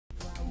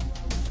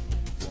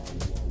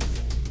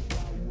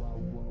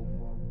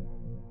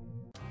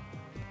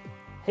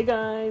Hey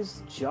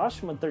guys,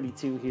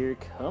 Josh132 here,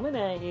 coming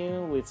at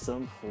you with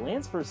some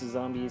Plants vs.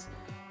 Zombies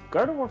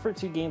Garden Warfare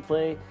 2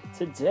 gameplay.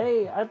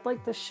 Today, I'd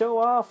like to show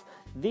off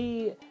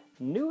the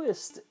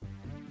newest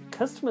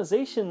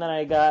customization that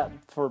I got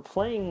for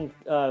playing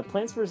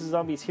Plants vs.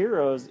 Zombies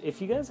Heroes. If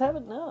you guys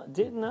didn't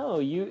know,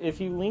 if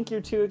you link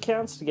your two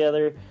accounts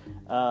together,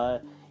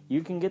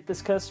 you can get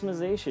this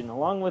customization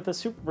along with a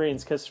Super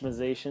Brains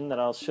customization that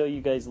I'll show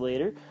you guys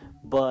later.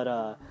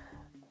 But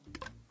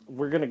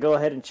we're going to go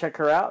ahead and check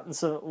her out, and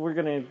so we're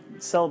going to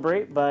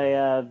celebrate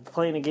by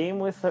playing a game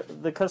with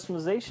the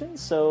customization.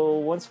 So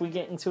once we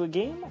get into a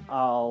game,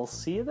 I'll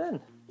see you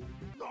then.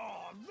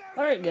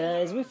 Alright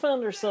guys, we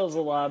found ourselves a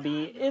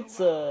lobby.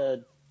 It's a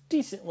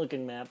decent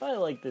looking map. I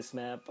like this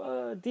map.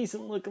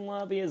 Decent looking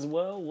lobby as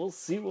well. We'll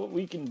see what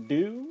we can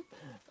do.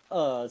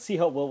 See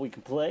how well we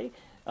can play.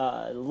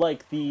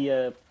 Like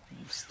the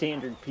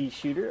standard pea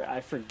shooter,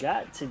 I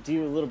forgot to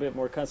do a little bit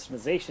more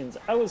customizations.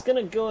 I was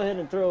gonna go ahead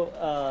and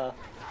throw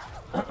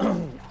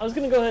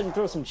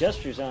some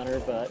gestures on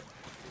her, but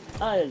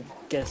I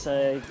guess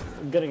I'm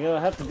gonna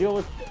have to deal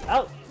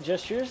without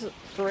gestures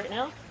for right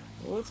now.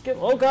 Let's get.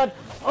 Oh god!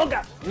 Oh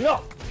god!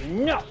 No!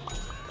 No!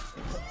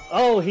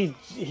 Oh, he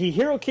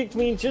hero kicked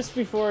me just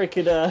before I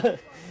could. I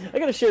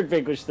got a shared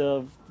vanquish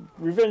though.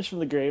 Revenge from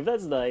the grave.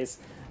 That's nice.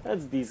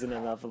 That's decent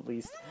enough at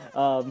least.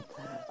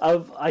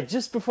 I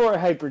just before I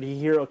hypered, he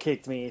hero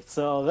kicked me,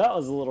 so that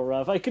was a little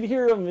rough. I could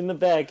hear him in the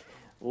back.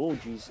 Oh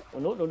jeez! Oh,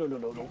 no! No! No! No!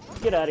 No! No!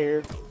 Get out of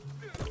here!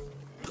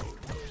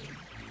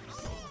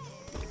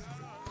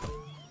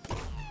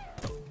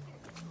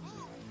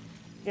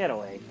 Get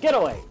away! Get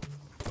away!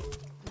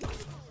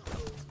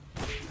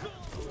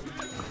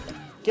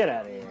 Get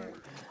out of here!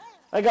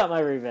 I got my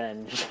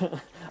revenge.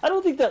 I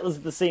don't think that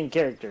was the same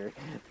character,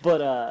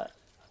 but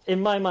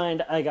in my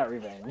mind, I got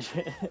revenge.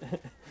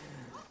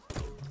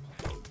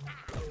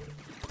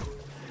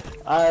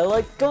 I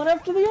like going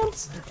after the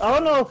imps. Oh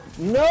no,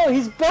 no,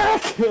 he's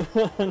back.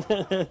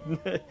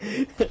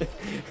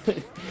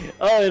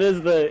 Oh, it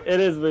is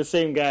the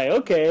same guy.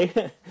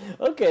 Okay,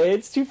 okay,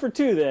 it's 2 for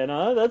 2 then,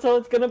 huh? That's how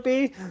it's gonna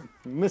be.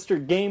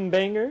 Mr. Game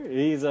Banger.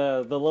 He's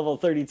the level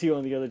 32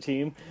 on the other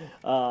team.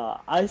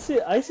 I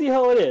see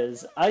how it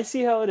is. I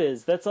see how it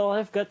is. That's all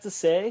I've got to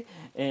say,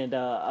 and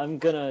I'm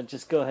gonna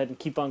just go ahead and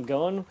keep on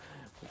going.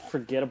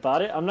 Forget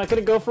about it. I'm not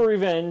going to go for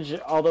revenge,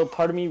 although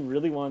part of me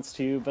really wants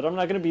to, but I'm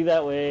not going to be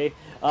that way.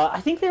 I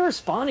think they were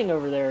spawning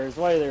over there is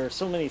why there are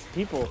so many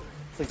people.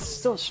 It's like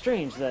so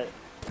strange that...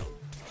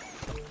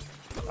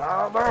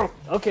 Oh, no!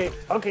 Okay,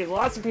 okay,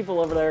 lots of people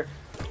over there.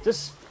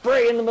 Just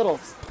spray in the middle.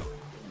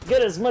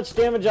 Get as much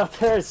damage out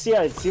there. I see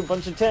a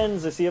bunch of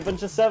 10s. I see a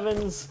bunch of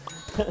 7s.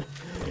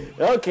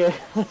 Okay,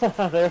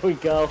 there we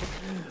go.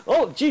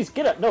 Oh, jeez,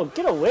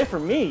 get away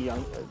from me,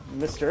 young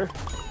mister.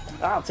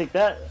 I'll take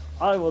that.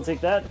 I will take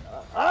that.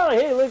 Oh,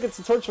 hey, look, it's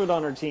a Torchwood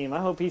on our team. I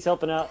hope he's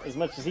helping out as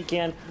much as he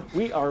can.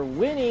 We are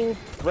winning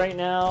right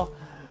now.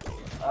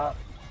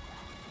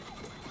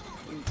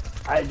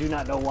 I do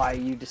not know why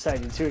you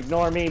decided to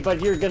ignore me, but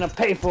you're going to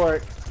pay for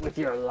it with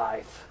your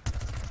life.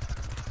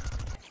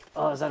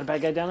 Oh, is that a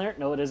bad guy down there?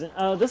 No, it isn't.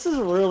 This is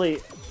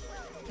really...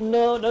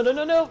 No, no, no,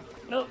 no, no.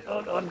 No,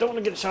 no, no, I don't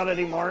want to get shot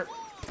anymore.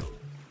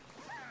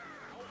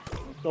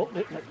 Oh,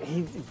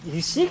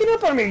 he's sneaking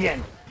up on me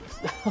again.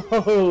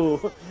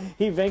 Oh,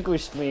 he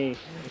vanquished me.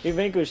 He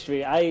vanquished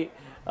me. I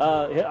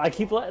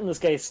keep letting this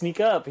guy sneak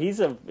up. He's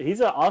an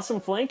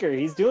awesome flanker.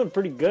 He's doing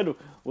pretty good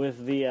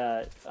with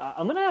the.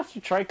 I'm gonna have to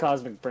try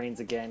Cosmic Brains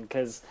again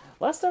because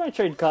last time I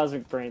tried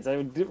Cosmic Brains, I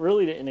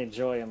really didn't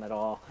enjoy them at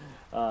all.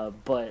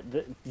 But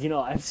you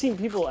know, I've seen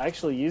people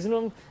actually using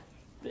them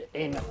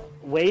in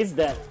ways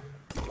that,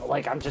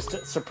 like, I'm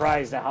just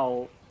surprised at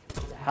how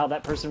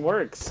that person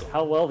works,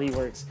 how well he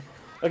works.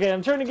 Okay,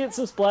 I'm trying to get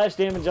some splash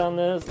damage on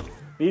this.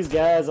 These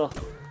guys will...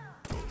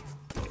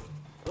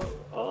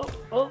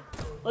 Oh,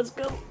 let's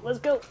go, let's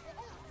go.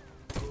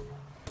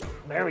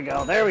 There we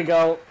go, there we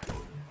go.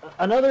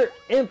 Another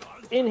imp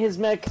in his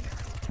mech.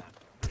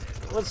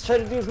 Let's try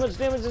to do as much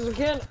damage as we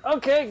can.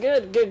 Okay,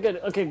 good, good, good.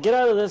 Okay, get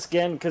out of this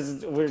again,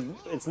 because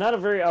it's not a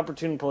very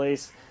opportune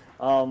place.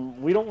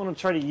 We don't want to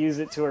try to use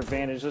it to our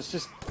advantage. Let's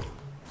just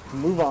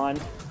move on.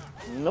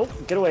 Nope,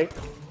 get away.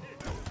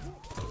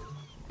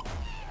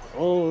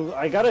 Oh,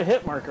 I got a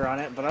hit marker on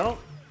it, but I don't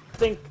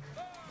think...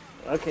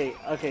 Okay,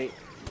 okay.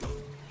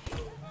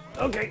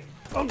 Okay,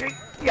 okay.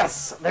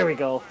 Yes! There we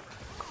go.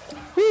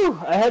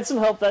 Whew! I had some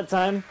help that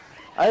time.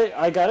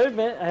 I gotta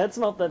admit, I had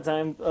some help that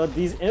time.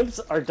 These imps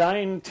are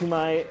dying to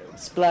my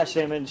splash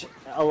damage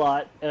a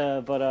lot,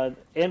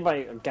 and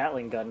my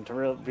Gatling gun,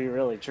 to be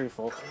really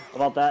truthful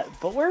about that.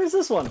 But where is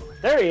this one?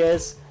 There he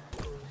is!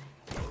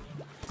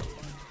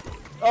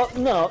 Oh,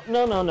 no,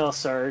 no, no, no,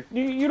 sir.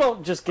 You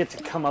don't just get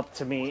to come up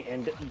to me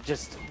and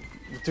just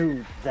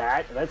do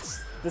that. That's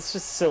just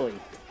silly.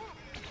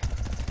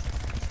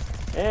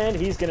 And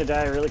he's gonna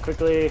die really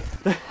quickly.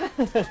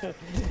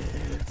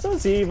 So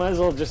see, might as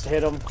well just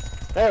hit him.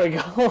 There we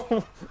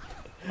go.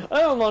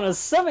 I'm on a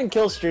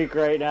 7-kill streak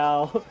right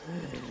now.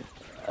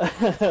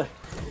 I'm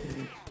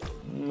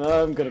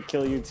gonna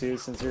kill you too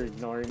since you're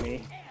ignoring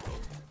me.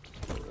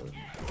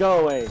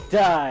 Go away.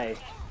 Die.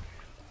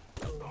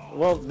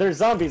 Well, they're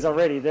zombies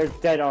already. They're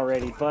dead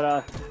already.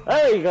 But,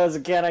 there he goes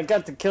again. I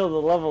got to kill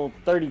the level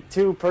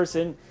 32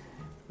 person.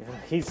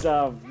 He's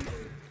a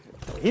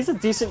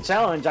decent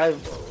challenge. I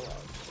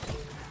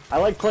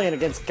like playing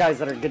against guys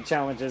that are good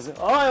challenges.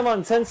 Oh, I'm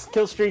on 10th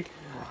kill streak.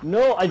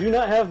 No, I do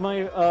not have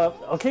my,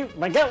 okay,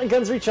 my Gatling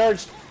gun's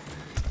recharged.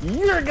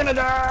 You're gonna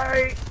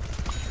die!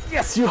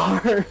 Yes, you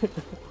are!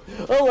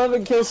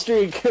 11 kill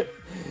streak.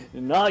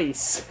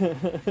 Nice.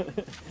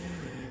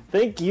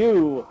 Thank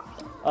you,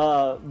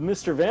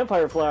 Mr.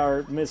 Vampire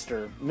Flower,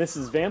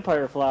 Mrs.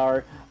 Vampire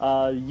Flower.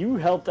 You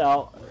helped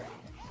out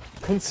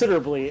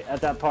considerably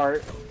at that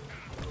part.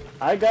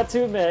 I got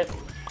to admit,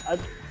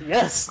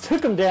 yes,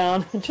 took him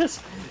down.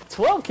 Just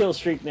 12 kill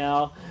streak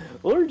now.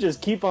 We'll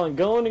just keep on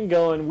going and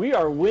going. We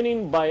are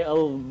winning by a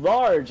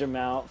large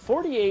amount,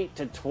 48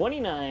 to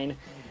 29.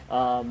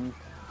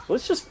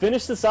 Let's just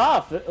finish this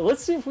off.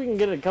 Let's see if we can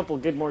get a couple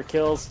good more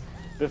kills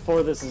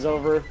before this is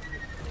over.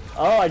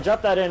 Oh, I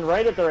dropped that in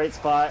right at the right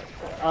spot.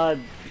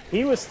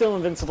 He was still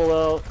invincible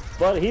though,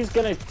 but I'm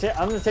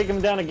gonna take him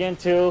down again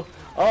too.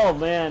 Oh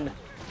man.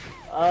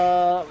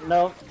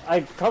 No,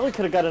 I probably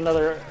could have got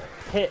another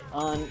hit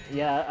on,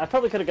 yeah, I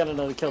probably could have got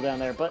another kill down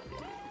there, but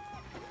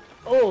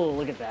oh,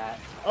 look at that.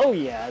 Oh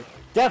yeah,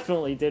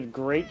 definitely did a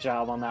great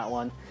job on that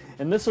one.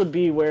 And this would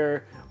be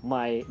where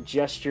my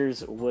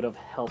gestures would have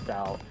helped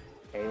out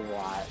a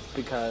lot,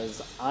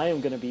 because I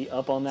am going to be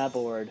up on that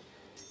board.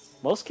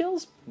 Most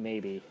kills?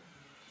 Maybe.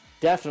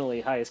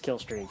 Definitely highest kill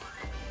streak.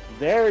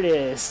 There it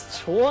is.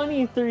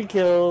 23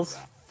 kills,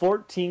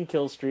 14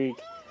 kill streak.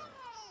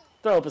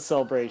 Throw up a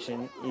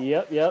celebration.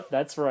 Yep,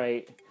 that's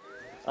right.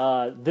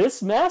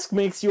 This mask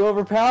makes you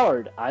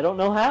overpowered. I don't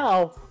know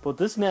how, but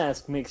this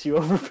mask makes you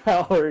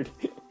overpowered.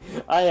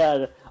 I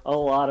had a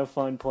lot of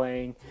fun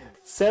playing.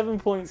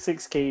 7.6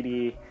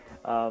 KD.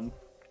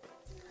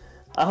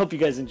 I hope you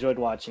guys enjoyed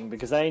watching,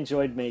 because I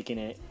enjoyed making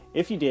it.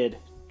 If you did,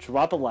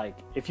 drop a like.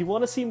 If you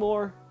want to see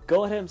more,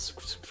 go ahead and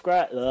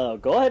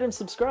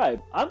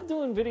subscribe. I'm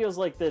doing videos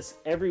like this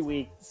every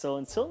week, so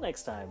until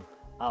next time,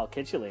 I'll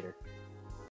catch you later.